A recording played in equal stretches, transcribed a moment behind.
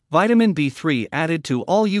Vitamin B3 added to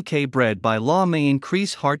all UK bread by law may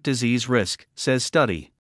increase heart disease risk, says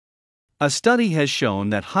study. A study has shown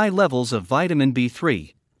that high levels of vitamin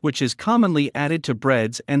B3, which is commonly added to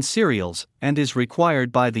breads and cereals, and is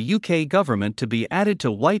required by the UK government to be added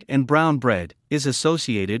to white and brown bread, is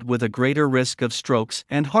associated with a greater risk of strokes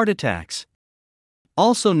and heart attacks.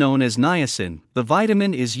 Also known as niacin, the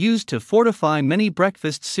vitamin is used to fortify many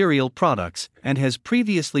breakfast cereal products and has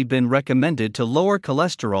previously been recommended to lower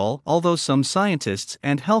cholesterol, although some scientists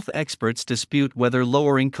and health experts dispute whether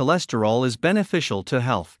lowering cholesterol is beneficial to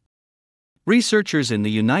health. Researchers in the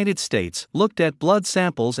United States looked at blood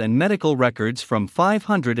samples and medical records from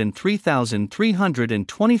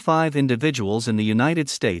 503,325 individuals in the United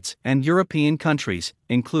States and European countries,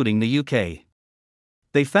 including the UK.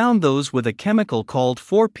 They found those with a chemical called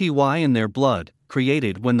 4-PY in their blood,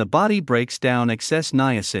 created when the body breaks down excess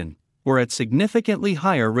niacin, were at significantly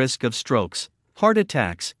higher risk of strokes, heart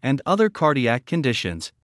attacks, and other cardiac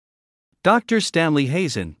conditions. Dr. Stanley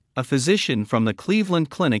Hazen, a physician from the Cleveland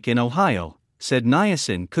Clinic in Ohio, said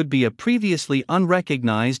niacin could be a previously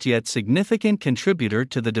unrecognized yet significant contributor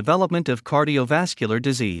to the development of cardiovascular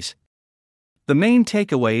disease. The main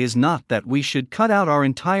takeaway is not that we should cut out our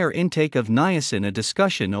entire intake of niacin. A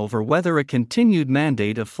discussion over whether a continued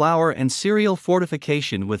mandate of flour and cereal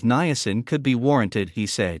fortification with niacin could be warranted, he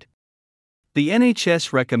said. The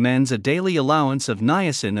NHS recommends a daily allowance of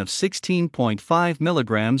niacin of 16.5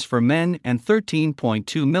 mg for men and 13.2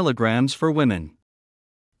 mg for women.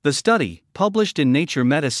 The study, published in Nature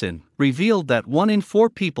Medicine, revealed that 1 in 4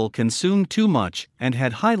 people consumed too much and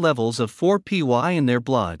had high levels of 4-PY in their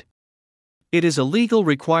blood. It is a legal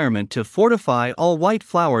requirement to fortify all white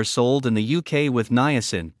flour sold in the UK with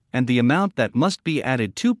niacin, and the amount that must be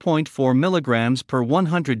added 2.4 mg per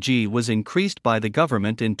 100 g was increased by the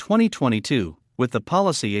government in 2022, with the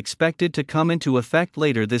policy expected to come into effect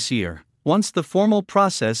later this year, once the formal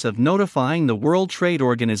process of notifying the World Trade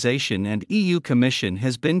Organization and EU Commission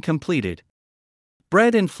has been completed.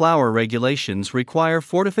 Bread and flour regulations require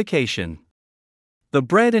fortification. The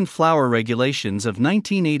Bread and Flour Regulations of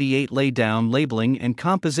 1988 lay down labeling and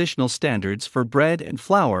compositional standards for bread and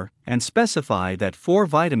flour, and specify that 4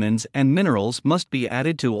 vitamins and minerals must be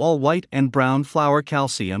added to all white and brown flour: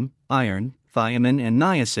 calcium, iron, thiamine and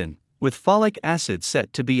niacin, with folic acid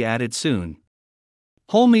set to be added soon.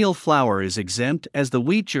 Wholemeal flour is exempt, as the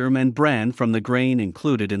wheat germ and bran from the grain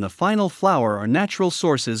included in the final flour are natural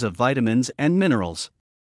sources of vitamins and minerals.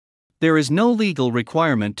 There is no legal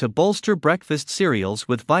requirement to bolster breakfast cereals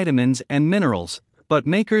with vitamins and minerals, but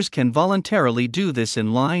makers can voluntarily do this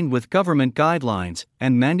in line with government guidelines,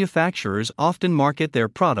 and manufacturers often market their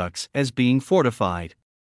products as being fortified.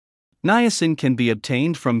 Niacin can be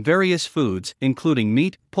obtained from various foods, including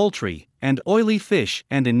meat, poultry, and oily fish,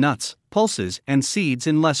 and in nuts, pulses, and seeds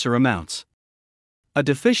in lesser amounts. A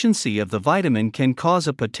deficiency of the vitamin can cause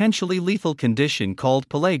a potentially lethal condition called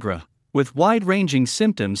pellagra, with wide-ranging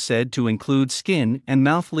symptoms said to include skin and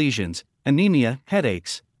mouth lesions, anemia,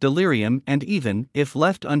 headaches, delirium, and even, if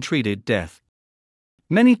left untreated, death.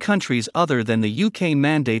 Many countries other than the UK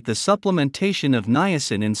mandate the supplementation of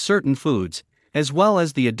niacin in certain foods, as well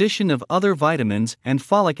as the addition of other vitamins and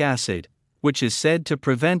folic acid, which is said to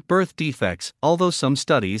prevent birth defects, although some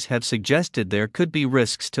studies have suggested there could be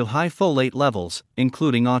risks to high folate levels,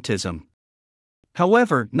 including autism.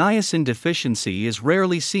 However, niacin deficiency is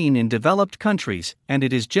rarely seen in developed countries, and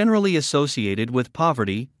it is generally associated with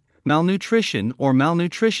poverty, malnutrition, or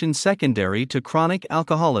malnutrition secondary to chronic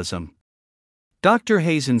alcoholism. Dr.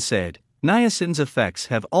 Hazen said, niacin's effects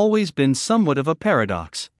have always been somewhat of a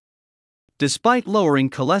paradox. Despite lowering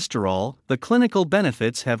cholesterol, the clinical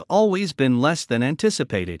benefits have always been less than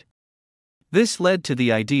anticipated. This led to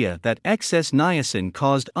the idea that excess niacin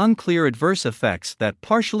caused unclear adverse effects that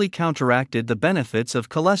partially counteracted the benefits of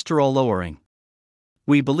cholesterol lowering.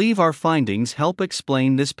 We believe our findings help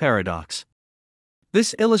explain this paradox.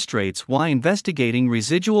 This illustrates why investigating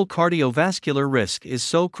residual cardiovascular risk is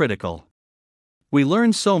so critical. We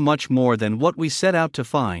learn so much more than what we set out to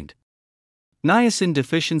find. Niacin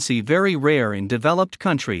deficiency very rare in developed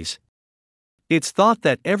countries. It's thought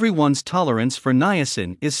that everyone's tolerance for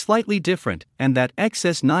niacin is slightly different, and that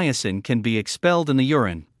excess niacin can be expelled in the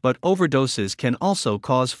urine, but overdoses can also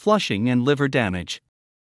cause flushing and liver damage.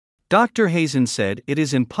 Dr. Hazen said it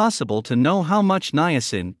is impossible to know how much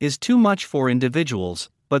niacin is too much for individuals,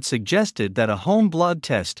 but suggested that a home blood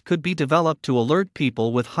test could be developed to alert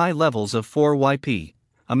people with high levels of 4-YP,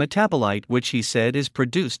 a metabolite which he said is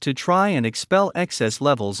produced to try and expel excess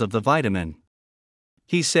levels of the vitamin.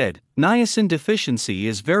 He said, niacin deficiency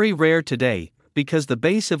is very rare today, because the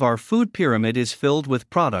base of our food pyramid is filled with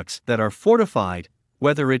products that are fortified,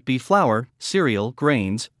 whether it be flour, cereal,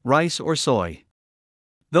 grains, rice, or soy.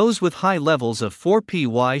 Those with high levels of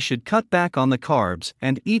 4pY should cut back on the carbs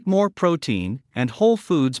and eat more protein and whole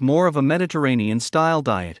foods, more of a Mediterranean-style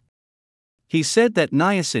diet. He said that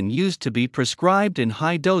niacin used to be prescribed in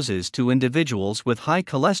high doses to individuals with high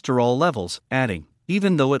cholesterol levels, adding,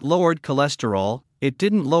 even though it lowered cholesterol, it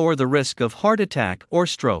didn't lower the risk of heart attack or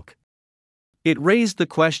stroke. It raised the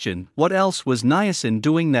question, what else was niacin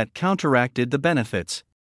doing that counteracted the benefits?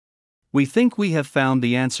 We think we have found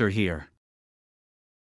the answer here.